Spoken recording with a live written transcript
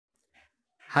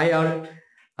Hi all,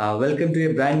 welcome to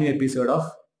a brand new episode of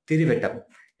Thirivettam,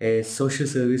 a social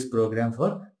service program for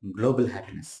global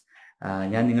happiness.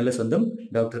 ഞാൻ നിങ്ങളുടെ സ്വന്തം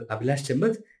doctor Abhilash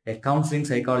Chembath, A counselling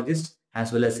psychologist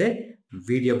as well as A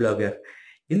video blogger.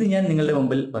 ഇന്ന് ഞാൻ നിങ്ങളുടെ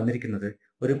മുമ്പിൽ വന്നിരിക്കുന്നത്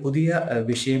ഒരു പുതിയ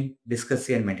വിഷയം ഡിസ്കസ്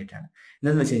ചെയ്യാൻ വേണ്ടിയിട്ടാണ്.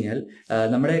 എന്താണെന്ന് വെച്ച് കഴിഞ്ഞാൽ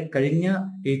നമ്മുടെ കഴിഞ്ഞ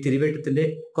ഈ തിരുവട്ടത്തിൻ്റെ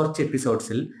കുറച്ച്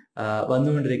എപ്പിസോഡ്സിൽ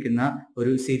വന്നുകൊണ്ടിരിക്കുന്ന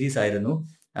ഒരു സീരീസ് ആയിരുന്നു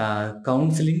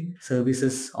കൗൺസിലിംഗ്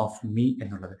സർവീസസ് ഓഫ് മീ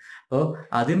എന്നുള്ളത്. അപ്പോൾ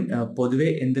ആദ്യം പൊതുവെ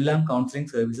എന്തെല്ലാം കൗൺസിലിംഗ്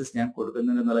സർവീസസ് ഞാൻ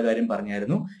കൊടുക്കുന്നുണ്ട് എന്നുള്ള കാര്യം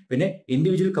പറഞ്ഞായിരുന്നു. പിന്നെ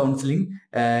ഇൻഡിവിജ്വൽ കൗൺസിലിംഗ്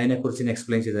കുറിച്ച് ഞാൻ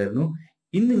എക്സ്പ്ലെയിൻ ചെയ്തായിരുന്നു.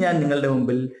 ഇന്ന് ഞാൻ നിങ്ങളുടെ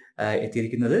മുമ്പിൽ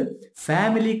എത്തിയിരിക്കുന്നത്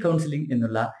ഫാമിലി കൗൺസിലിംഗ്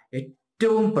എന്നുള്ള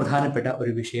ഏറ്റവും പ്രധാനപ്പെട്ട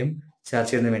ഒരു വിഷയം ചർച്ച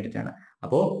ചെയ്യുന്നതിന് വേണ്ടിയിട്ടാണ്.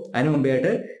 അപ്പോൾ അതിനു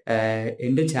മുമ്പായിട്ട്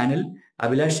എൻ്റെ channel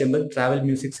Abhilash Chembath travel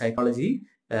music psychology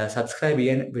subscribe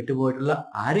ചെയ്യാൻ വിട്ടുപോയിട്ടുള്ള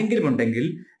ആരെങ്കിലും ഉണ്ടെങ്കിൽ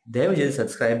ദയവ് ചെയ്ത്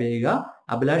സബ്സ്ക്രൈബ് ചെയ്യുക,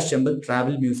 Abhilash Chembath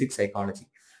travel music psychology.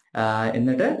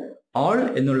 എന്നിട്ട് ഓൾ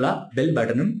എന്നുള്ള ബെൽ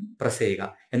ബട്ടണും പ്രസ് ചെയ്യുക.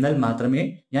 എന്നാൽ മാത്രമേ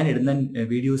ഞാൻ ഇടുന്ന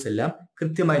വീഡിയോസ് എല്ലാം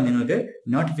കൃത്യമായി നിങ്ങൾക്ക്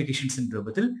നോട്ടിഫിക്കേഷൻസിന്റെ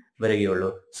രൂപത്തിൽ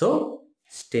വരികയുള്ളൂ. So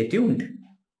stay tuned.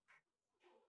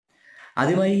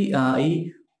 ആദ്യമായി ഈ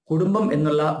കുടുംബം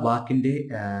എന്നുള്ള വാക്കിന്റെ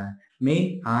മെയിൻ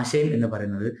ആശയം എന്ന്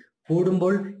പറയുന്നത്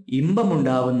കൂടുമ്പോൾ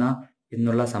ഇമ്പമുണ്ടാവുന്ന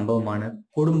എന്നുള്ള സംഭവമാണ്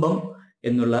കുടുംബം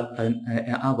എന്നുള്ള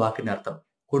ആ വാക്കിന്റെ അർത്ഥം.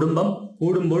 കുടുംബം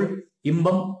കൂടുമ്പോൾ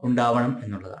ഇമ്പം ഉണ്ടാവണം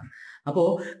എന്നുള്ളതാണ്. അപ്പോൾ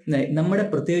നമ്മുടെ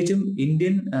പ്രത്യേകിച്ചും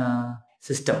ഇന്ത്യൻ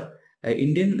സിസ്റ്റം,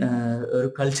 ഇന്ത്യൻ ഒരു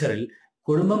കൾച്ചറിൽ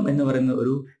കുടുംബം എന്ന് പറയുന്ന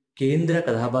ഒരു കേന്ദ്ര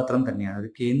കഥാപാത്രം തന്നെയാണ്, ഒരു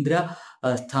കേന്ദ്ര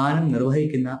സ്ഥാനം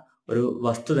നിർവഹിക്കുന്ന ഒരു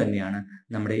വസ്തു തന്നെയാണ്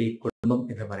നമ്മുടെ ഈ കുടുംബം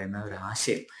എന്ന് പറയുന്ന ഒരു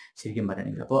ആശയം ശരിക്കും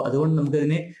പറയണമെങ്കിൽ. അപ്പോൾ അതുകൊണ്ട്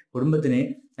നമുക്കതിനെ കുടുംബത്തിനെ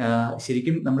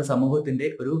ശരിക്കും നമ്മുടെ സമൂഹത്തിന്റെ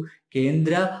ഒരു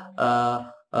കേന്ദ്ര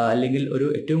അല്ലെങ്കിൽ ഒരു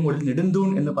ഏറ്റവും കൂടുതൽ നെടുന്തൂൺ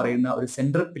എന്ന് പറയുന്ന ഒരു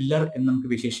സെൻട്രൽ പില്ലർ എന്ന് നമുക്ക്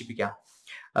വിശേഷിപ്പിക്കാം.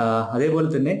 അതേപോലെ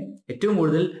തന്നെ ഏറ്റവും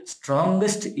കൂടുതൽ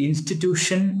സ്ട്രോങ്ഗസ്റ്റ്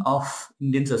ഇൻസ്റ്റിറ്റ്യൂഷൻ ഓഫ്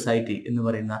ഇന്ത്യൻ സൊസൈറ്റി എന്ന്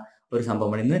പറയുന്ന ഒരു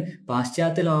സംഭവമാണ്. ഇന്ന്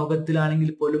പാശ്ചാത്യ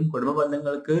ലോകത്തിലാണെങ്കിൽ പോലും കുടുംബ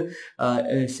ബന്ധങ്ങൾക്ക്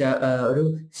ഒരു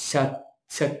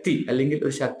ശക്തി അല്ലെങ്കിൽ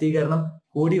ഒരു ശാക്തീകരണം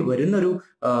കൂടി വരുന്നൊരു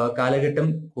കാലഘട്ടം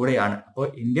കൂടെയാണ്. അപ്പോൾ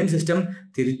ഇന്ത്യൻ സിസ്റ്റം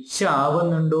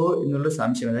തിരിച്ചാവുന്നുണ്ടോ എന്നുള്ള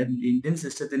സംശയം, അതായത് ഇന്ത്യൻ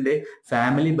സിസ്റ്റത്തിന്റെ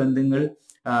ഫാമിലി ബന്ധങ്ങൾ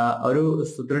ഒരു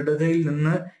സുദൃഢതയിൽ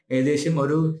നിന്ന് ഏകദേശം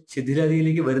ഒരു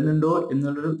ശിഥിലതയിലേക്ക് വരുന്നുണ്ടോ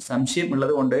എന്നുള്ളൊരു സംശയം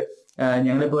ഉള്ളത് കൊണ്ട്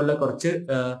ഞങ്ങളെപ്പോലുള്ള കുറച്ച്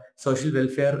സോഷ്യൽ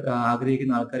വെൽഫെയർ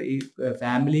ആഗ്രഹിക്കുന്ന ആൾക്കാർ ഈ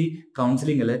ഫാമിലി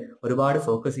കൗൺസിലിങ്ങിൽ ഒരുപാട്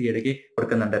ഫോക്കസ് ഈ ഇടയ്ക്ക്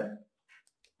കൊടുക്കുന്നുണ്ട്.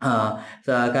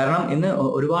 കാരണം ഇന്ന്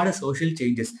ഒരുപാട് സോഷ്യൽ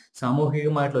ചേഞ്ചസ്,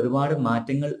 സാമൂഹികമായിട്ടുള്ള ഒരുപാട്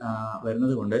മാറ്റങ്ങൾ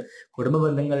വരുന്നത് കൊണ്ട് കുടുംബ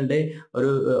ബന്ധങ്ങളുടെ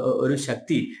ഒരു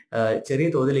ശക്തി ചെറിയ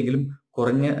തോതിലെങ്കിലും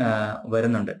കുറഞ്ഞ്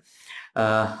വരുന്നുണ്ട്.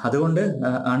 അതുകൊണ്ട്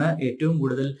ആണ് ഏറ്റവും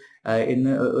കൂടുതൽ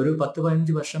ഇന്ന് ഒരു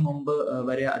 10-15 വർഷം മുമ്പ്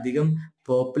വരെ അധികം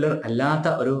പോപ്പുലർ അല്ലാത്ത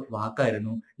ഒരു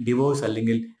വാക്കായിരുന്നു ഡിവോഴ്സ്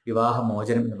അല്ലെങ്കിൽ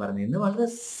വിവാഹമോചനം എന്ന് പറയുന്നത്. ഇന്ന് വളരെ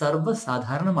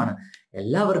സർവ്വസാധാരണമാണ്.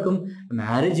 എല്ലാവർക്കും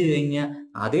മാരേജ് കഴിഞ്ഞ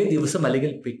അതേ ദിവസം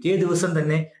അല്ലെങ്കിൽ പിറ്റേ ദിവസം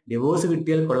തന്നെ ഡിവോഴ്സ്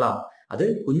കിട്ടിയാൽ കൊള്ളാം. അത്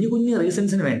കുഞ്ഞു കുഞ്ഞു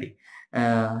റീസൺസിന് വേണ്ടി.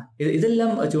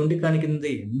 ഇതെല്ലാം ചൂണ്ടിക്കാണിക്കുന്നത്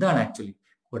എന്താണ് ആക്ച്വലി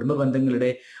കുടുംബ ബന്ധങ്ങളുടെ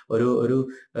ഒരു ഒരു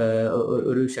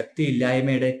ഒരു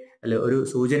ശക്തിയില്ലായ്മയുടെ അല്ലെ ഒരു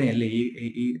സൂചനയല്ലേ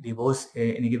ഈ ഡിവോഴ്സ്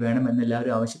എനിക്ക് വേണമെന്ന്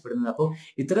എല്ലാവരും ആവശ്യപ്പെടുന്നത്. അപ്പോൾ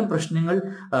ഇത്തരം പ്രശ്നങ്ങൾ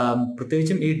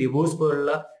പ്രത്യേകിച്ചും ഈ ഡിവോഴ്സ്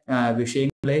പോലുള്ള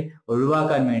വിഷയങ്ങളെ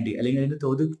ഒഴിവാക്കാൻ വേണ്ടി അല്ലെങ്കിൽ അതിന്റെ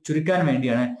തോത് ചുരുക്കാൻ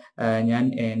വേണ്ടിയാണ് ഞാൻ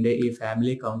എൻ്റെ ഈ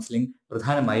ഫാമിലി കൗൺസിലിംഗ്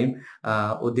പ്രധാനമായും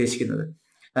ഉദ്ദേശിക്കുന്നത്.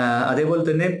 അതേപോലെ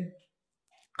തന്നെ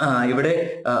ഇവിടെ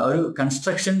ഒരു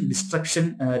കൺസ്ട്രക്ഷൻ ഡിസ്ട്രക്ഷൻ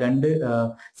രണ്ട്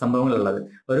സംഭവങ്ങളുള്ളത്.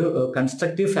 ഒരു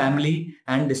constructive family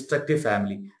and destructive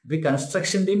family. അപ്പൊ ഈ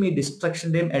കൺസ്ട്രക്ഷന്റെയും ഈ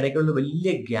ഡിസ്ട്രക്ഷന്റെയും ഇടയ്ക്കുള്ള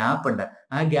വലിയ ഗ്യാപ്പ് ഉണ്ട്.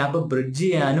 ആ ഗ്യാപ്പ് ബ്രിഡ്ജ്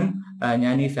ചെയ്യാനും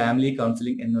ഞാൻ ഈ ഫാമിലി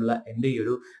കൗൺസിലിംഗ് എന്നുള്ള എൻ്റെ ഈ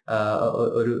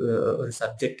ഒരു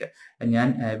സബ്ജക്റ്റ്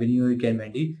ഞാൻ വിനിയോഗിക്കാൻ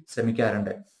വേണ്ടി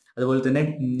ശ്രമിക്കാറുണ്ട്. അതുപോലെ തന്നെ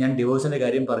ഞാൻ ഡിവോഴ്സിന്റെ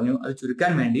കാര്യം പറഞ്ഞു. അത്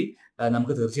ചുരുക്കാൻ വേണ്ടി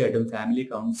നമുക്ക് തീർച്ചയായിട്ടും ഫാമിലി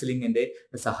കൗൺസിലിംഗിന്റെ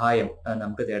സഹായം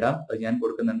നമുക്ക് തേടാം. അത് ഞാൻ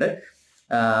കൊടുക്കുന്നുണ്ട്.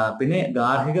 പിന്നെ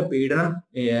ഗാർഹിക പീഡനം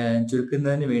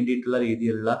ചുരുക്കുന്നതിന് വേണ്ടിയിട്ടുള്ള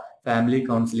രീതിയിലുള്ള ഫാമിലി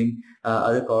കൗൺസിലിംഗ്,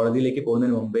 അത് കോടതിയിലേക്ക്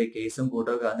പോകുന്നതിന് മുമ്പേ, കേസും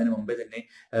കൂട്ടമൊക്കെ ആകുന്നതിന് മുമ്പേ തന്നെ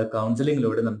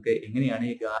കൗൺസിലിങ്ങിലൂടെ നമുക്ക് എങ്ങനെയാണ്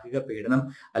ഈ ഗാർഹിക പീഡനം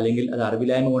അല്ലെങ്കിൽ അത്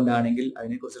അറിവില്ലായ്മ കൊണ്ടാണെങ്കിൽ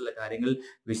അതിനെക്കുറിച്ചുള്ള കാര്യങ്ങൾ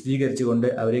വിശദീകരിച്ചുകൊണ്ട്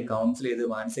അവരെ കൗൺസിൽ ചെയ്ത്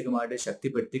മാനസികമായിട്ട്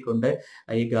ശക്തിപ്പെടുത്തിക്കൊണ്ട്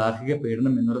ഈ ഗാർഹിക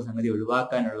പീഡനം എന്നുള്ള സംഗതി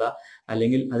ഒഴിവാക്കാനുള്ള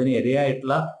അല്ലെങ്കിൽ അതിന്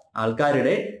ഇരയായിട്ടുള്ള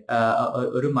ആൾക്കാരുടെ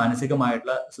ഒരു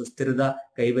മാനസികമായിട്ടുള്ള സുസ്ഥിരത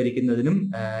കൈവരിക്കുന്നതിനും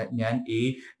ഞാൻ ഈ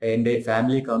എൻ്റെ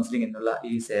ഫാമിലി കൗൺസിലിംഗ് എന്നുള്ള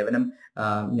ഈ സേവനം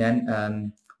ഞാൻ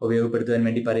ഉപയോഗപ്പെടുത്താൻ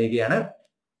വേണ്ടി പറയുകയാണ്.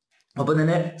 ഒപ്പം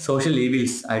തന്നെ സോഷ്യൽ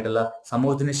ഈവിൽസ് ആയിട്ടുള്ള,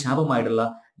 സമൂഹത്തിന് ശാപമായിട്ടുള്ള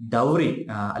ഡൗറി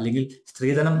അല്ലെങ്കിൽ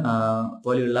സ്ത്രീധനം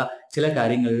പോലെയുള്ള ചില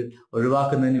കാര്യങ്ങൾ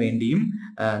ഒഴിവാക്കുന്നതിന് വേണ്ടിയും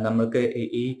നമ്മൾക്ക്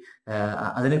ഈ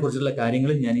അതിനെക്കുറിച്ചുള്ള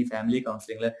കാര്യങ്ങളും ഞാൻ ഈ ഫാമിലി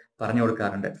കൗൺസിലിംഗിൽ പറഞ്ഞു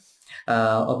കൊടുക്കാറുണ്ട്.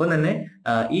 ഒപ്പം തന്നെ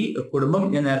ഈ കുടുംബം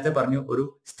ഞാൻ നേരത്തെ പറഞ്ഞു ഒരു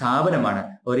സ്ഥാപനമാണ്,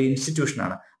 ഒരു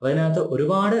ഇൻസ്റ്റിറ്റ്യൂഷനാണ്. അപ്പൊ അതിനകത്ത്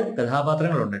ഒരുപാട്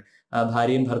കഥാപാത്രങ്ങളുണ്ട്.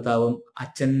 ഭാര്യയും ഭർത്താവും,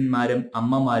 അച്ഛന്മാരും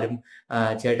അമ്മമാരും,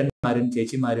 ചേട്ടന്മാരും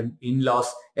ചേച്ചിമാരും,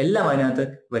 ഇൻലോസ് എല്ലാം അതിനകത്ത്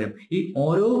വരും. ഈ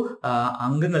ഓരോ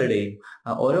അംഗങ്ങളുടെയും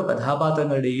ഓരോ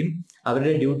കഥാപാത്രങ്ങളുടെയും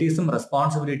അവരുടെ ഡ്യൂട്ടീസും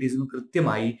റെസ്പോൺസിബിലിറ്റീസും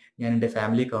കൃത്യമായി ഞാൻ എൻ്റെ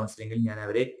ഫാമിലി കൗൺസിലിംഗിൽ ഞാൻ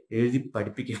അവരെ എഴുതി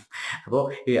പഠിപ്പിക്കും. അപ്പോൾ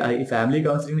ഈ ഫാമിലി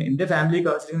കൗൺസിലിംഗ്, എൻ്റെ ഫാമിലി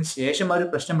കൗൺസിലിംഗിന് ശേഷം അവർ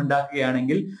പ്രശ്നം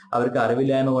ഉണ്ടാക്കുകയാണെങ്കിൽ അവർക്ക്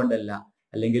അറിവില്ലായ്മ കൊണ്ടല്ല,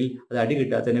 അല്ലെങ്കിൽ അത് അടി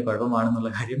കിട്ടാത്തതിന്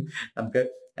കുഴപ്പമാണെന്നുള്ള കാര്യം നമുക്ക്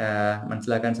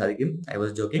മനസ്സിലാക്കാൻ സാധിക്കും. I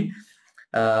was joking.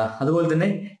 അതുപോലെ തന്നെ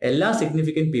എല്ലാ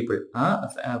സിഗ്നിഫിക്കന്റ് പീപ്പിൾ, ആ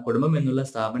കുടുംബം എന്നുള്ള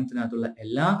സ്ഥാപനത്തിനകത്തുള്ള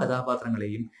എല്ലാ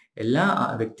കഥാപാത്രങ്ങളെയും എല്ലാ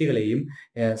വ്യക്തികളെയും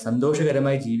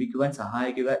സന്തോഷകരമായി ജീവിക്കുവാൻ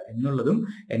സഹായിക്കുക എന്നുള്ളതും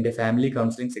എൻ്റെ ഫാമിലി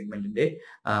കൗൺസിലിംഗ് സെഗ്മെന്റിന്റെ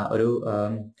ഒരു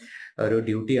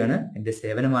ഡ്യൂട്ടിയാണ്, എൻ്റെ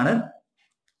സേവനമാണ്.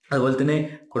 അതുപോലെ തന്നെ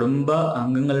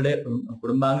കുടുംബാംഗങ്ങളുടെ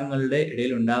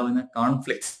ഇടയിൽ ഉണ്ടാകുന്ന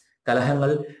കോൺഫ്ലിക്ട്സ്, കലഹങ്ങൾ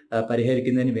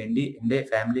പരിഹരിക്കുന്നതിന് വേണ്ടി എൻ്റെ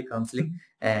ഫാമിലി കൗൺസിലിംഗ്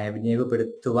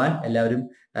വിനിയോഗപ്പെടുത്തുവാൻ എല്ലാവരും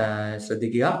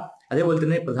ശ്രദ്ധിക്കുക. അതേപോലെ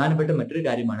തന്നെ പ്രധാനപ്പെട്ട മറ്റൊരു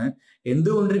കാര്യമാണ്,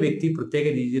 എന്തുകൊണ്ടൊരു വ്യക്തി പ്രത്യേക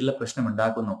രീതിയിലുള്ള പ്രശ്നം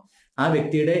ഉണ്ടാക്കുന്നു, ആ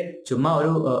വ്യക്തിയുടെ ചുമ്മാ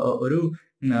ഒരു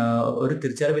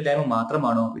തിരിച്ചറിവില്ലായ്മ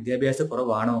മാത്രമാണോ, വിദ്യാഭ്യാസ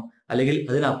കുറവാണോ, അല്ലെങ്കിൽ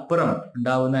അതിനപ്പുറം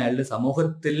ഉണ്ടാവുന്ന അയാളുടെ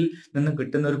സമൂഹത്തിൽ നിന്നും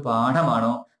കിട്ടുന്ന ഒരു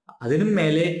പാഠമാണോ, അതിനും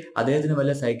മേലെ അദ്ദേഹത്തിന്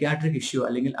വല്ല സൈക്യാട്രിക് ഇഷ്യൂ,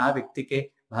 അല്ലെങ്കിൽ ആ വ്യക്തിക്ക്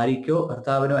ഭാര്യയ്ക്കോ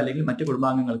ഭർത്താവിനോ അല്ലെങ്കിൽ മറ്റു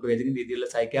കുടുംബാംഗങ്ങൾക്കോ ഏതെങ്കിലും രീതിയിലുള്ള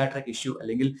സൈക്യാട്രിക് ഇഷ്യൂ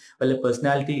അല്ലെങ്കിൽ വല്ല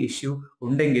പേഴ്സണാലിറ്റി ഇഷ്യൂ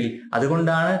ഉണ്ടെങ്കിൽ,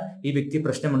 അതുകൊണ്ടാണ് ഈ വ്യക്തി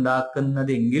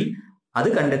പ്രശ്നമുണ്ടാക്കുന്നതെങ്കിൽ അത്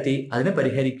കണ്ടെത്തി അതിനെ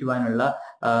പരിഹരിക്കുവാനുള്ള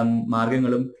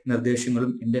മാർഗങ്ങളും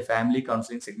നിർദ്ദേശങ്ങളും എൻ്റെ ഫാമിലി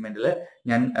കൗൺസിലിംഗ് സെഗ്മെന്റിൽ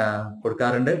ഞാൻ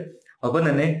കൊടുക്കാറുണ്ട്. ഒപ്പം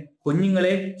തന്നെ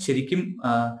കുഞ്ഞുങ്ങളെ ശരിക്കും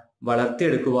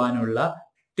വളർത്തിയെടുക്കുവാനുള്ള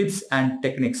tips and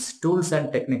techniques, tools and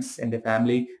techniques എൻ്റെ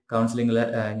ഫാമിലി കൗൺസിലിംഗിൽ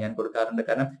ഞാൻ കൊടുക്കാറുണ്ട്.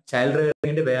 കാരണം ചൈൽഡ്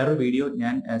റെയറിംഗിന്റെ വേറൊരു വീഡിയോ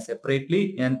ഞാൻ സെപ്പറേറ്റ്ലി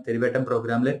ഞാൻ തിരുവട്ടം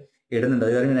പ്രോഗ്രാമിൽ ഇടുന്നുണ്ട്.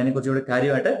 അത് കാരണം ഞാൻ കുറച്ചുകൂടെ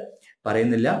കാര്യമായിട്ട്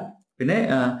പറയുന്നില്ല. പിന്നെ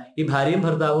ഈ ഭാര്യയും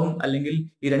ഭർത്താവും അല്ലെങ്കിൽ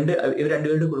ഇവർ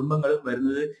രണ്ടുപേരുടെ കുടുംബങ്ങളും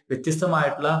വരുന്നത്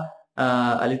വ്യത്യസ്തമായിട്ടുള്ള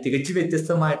അല്ലെങ്കിൽ തികച്ചു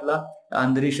വ്യത്യസ്തമായിട്ടുള്ള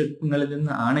അന്തരീക്ഷങ്ങളിൽ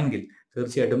നിന്ന് ആണെങ്കിൽ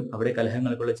തീർച്ചയായിട്ടും അവിടെ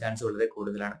കലഹങ്ങൾക്കുള്ള ചാൻസ് വളരെ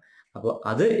കൂടുതലാണ്. അപ്പോൾ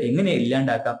അത് എങ്ങനെ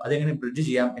ഇല്ലാണ്ടാക്കാം, അതെങ്ങനെ ബ്രിഡ്ജ്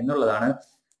ചെയ്യാം എന്നുള്ളതാണ്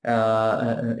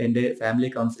എൻ്റെ ഫാമിലി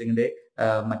കൗൺസിലിംഗിന്റെ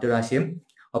മറ്റൊരാശയം.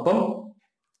 ഒപ്പം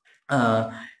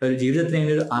ഒരു ജീവിതത്തിന്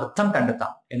എങ്ങനെ ഒരു അർത്ഥം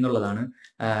കണ്ടെത്താം എന്നുള്ളതാണ്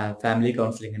ഫാമിലി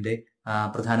കൗൺസിലിംഗിന്റെ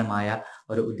പ്രധാനമായ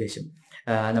ഒരു ഉദ്ദേശം.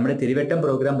 നമ്മുടെ തിരുവട്ടം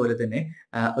പ്രോഗ്രാം പോലെ തന്നെ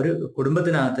ഒരു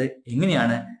കുടുംബത്തിനകത്ത്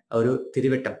എങ്ങനെയാണ് ഒരു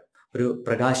തിരുവട്ടം, ഒരു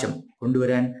പ്രകാശം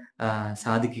കൊണ്ടുവരാൻ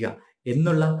സാധിക്കുക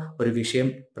എന്നുള്ള ഒരു വിഷയം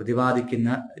പ്രതിപാദിക്കുന്ന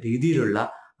രീതിയിലുള്ള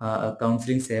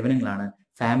കൗൺസിലിംഗ് സേവനങ്ങളാണ്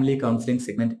ഫാമിലി കൗൺസിലിംഗ്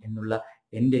സെഗ്മെന്റ് എന്നുള്ള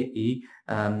എൻ്റെ ഈ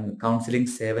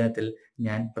കൗൺസിലിംഗ് സേവനത്തിൽ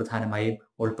ഞാൻ പ്രധാനമായും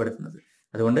ഉൾപ്പെടുത്തുന്നത്.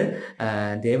 അതുകൊണ്ട്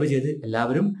ദയവ് ചെയ്ത്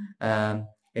എല്ലാവരും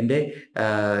എൻ്റെ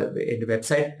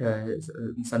വെബ്സൈറ്റ്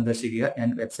സന്ദർശിക്കുക. ഞാൻ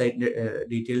വെബ്സൈറ്റിന്റെ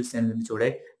ഡീറ്റെയിൽസ് ഞാൻ ചൂടെ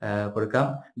കൊടുക്കാം.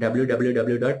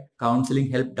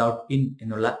 www.counselinghelp.in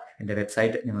എന്നുള്ള എൻ്റെ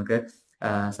വെബ്സൈറ്റ് നിങ്ങൾക്ക്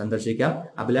സന്ദർശിക്കാം.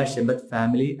 Abhilash Chembath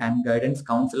family and guidance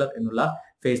councillor എന്നുള്ള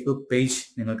ഫേസ്ബുക്ക് പേജ്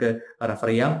നിങ്ങൾക്ക് റെഫർ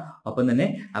ചെയ്യാം. ഒപ്പം തന്നെ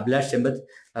Abhilash Chembath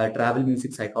travel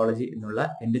music psychology എന്നുള്ള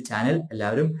എൻ്റെ ചാനൽ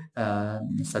എല്ലാവരും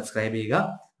സബ്സ്ക്രൈബ് ചെയ്യുക.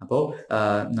 അപ്പോൾ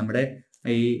നമ്മുടെ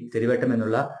ഈ തിരുവട്ടം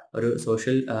എന്നുള്ള ഒരു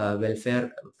social welfare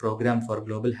programme four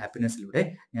global ഹാപ്പിനെസ്സിലൂടെ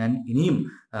ഞാൻ ഇനിയും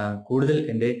കൂടുതൽ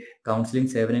എൻ്റെ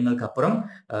കൗൺസിലിംഗ് സേവനങ്ങൾക്കപ്പുറം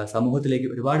സമൂഹത്തിലേക്ക്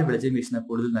ഒരുപാട് വെളിച്ചം വീശുന്ന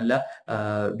കൂടുതൽ നല്ല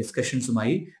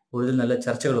ഡിസ്കഷൻസുമായി, കൂടുതൽ നല്ല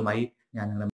ചർച്ചകളുമായി ഞാൻ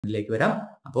നിങ്ങളുടെ മുന്നിലേക്ക് വരാം.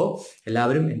 അപ്പോൾ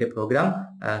എല്ലാവരും എൻ്റെ പ്രോഗ്രാം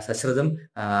സശ്രദ്ധം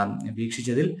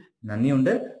വീക്ഷിച്ചതിൽ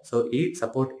നന്ദിയുണ്ട്. സോ ഈ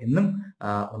സപ്പോർട്ട് എന്നും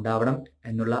ഉണ്ടാവണം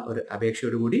എന്നുള്ള ഒരു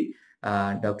അപേക്ഷയോടുകൂടി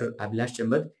Dr. Abhilash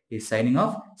Chembath is signing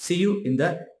off. See you in the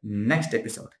next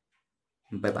episode.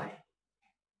 Bye-bye.